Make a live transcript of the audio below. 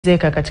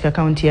Zeka katika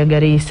kaunti ya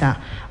Garissa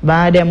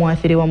baada ya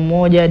muathiriwa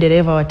mmoja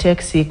dereva wa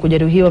teksi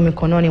kujeruhiwa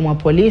mikononi mwa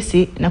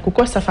polisi na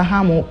kukosa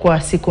fahamu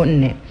kwa siku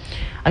 4.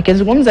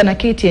 Akizungumza na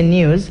KTN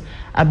News,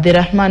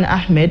 Abdirahman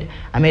Ahmed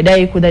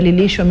amedai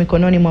kudhalilishwa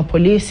mikononi mwa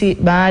polisi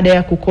baada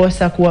ya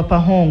kukosa kuwapa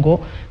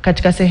hongo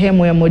katika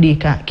sehemu ya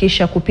Modika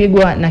kisha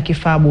kupigwa na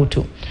kifaa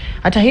butu.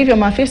 Hata hivyo,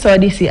 maafisa wa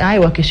DCI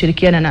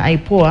wakishirikiana na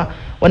IPOA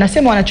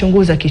wanasema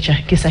wanachunguza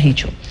kisa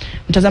hicho.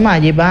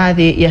 Mtazamaji,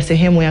 baadhi ya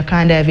sehemu ya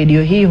kanda ya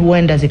video hii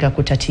huenda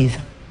zikakutatiza.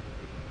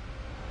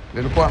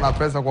 Nilikuwa na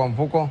pesa kwa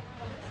mfuko.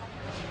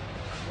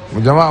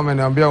 Mjamaa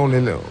ameniambia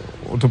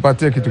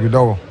utupatie kitu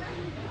kidogo.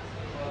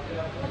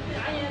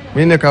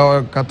 Mimi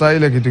nikakataa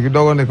ile kitu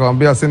kidogo,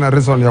 nikamwambia sina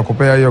reason ya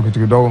kupea hiyo kitu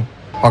kidogo.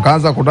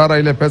 Wakaanza kudara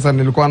ile pesa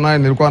nilikuwa nayo,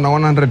 nilikuwa na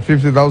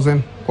 150,000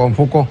 kwa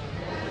mfuko.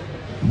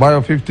 Bayo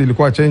 50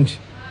 ilikuwa change.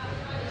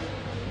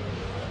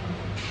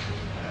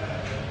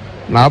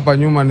 Na hapa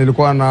nyuma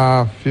nilikuwa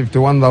na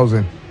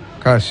 51,000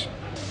 cash.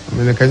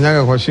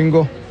 Nimekanyaga kwa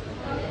shingo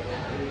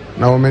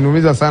na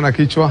wameniumiza sana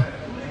kichwa.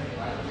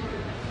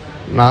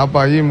 Na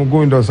hapa hii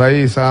mguu ndo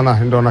sahihi sana,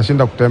 ndo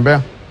nashinda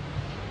kutembea.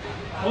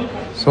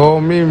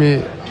 So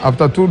mimi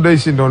after 2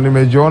 days ndo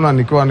nimejiona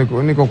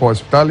niko kwa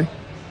hospitali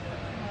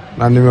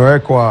na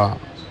nimewekwa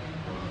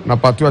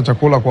napatiwa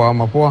chakula kwa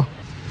mapua.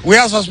 We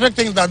are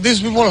suspecting that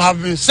these people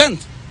have been sent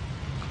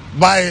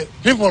by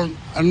people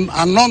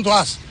unknown to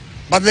us,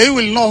 but they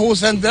will know who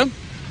sent them,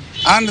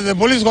 and the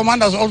police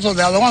commanders also,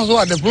 they are the ones who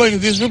are deploying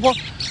these people,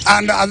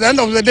 and at the end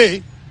of the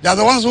day they are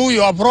the ones who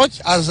you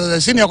approach as the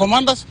senior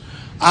commanders,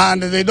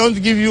 and they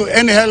don't give you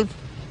any help.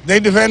 They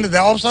defend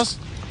their officers.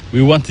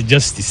 We want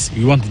justice.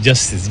 We want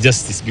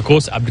justice,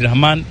 because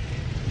Abdirahman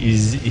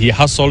he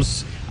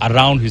hustles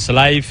around his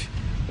life,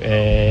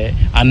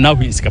 and now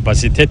he is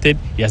capacitated.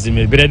 He has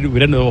been bread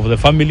of the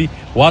family.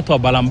 Watu wa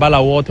balambala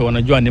wote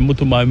wanajua ni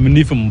mtu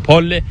mwaminifu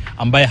mpole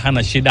ambaye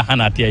hana shida,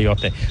 hana hatia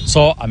yote.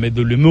 So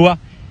amedhulumiwa,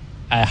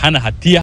 hana hatia.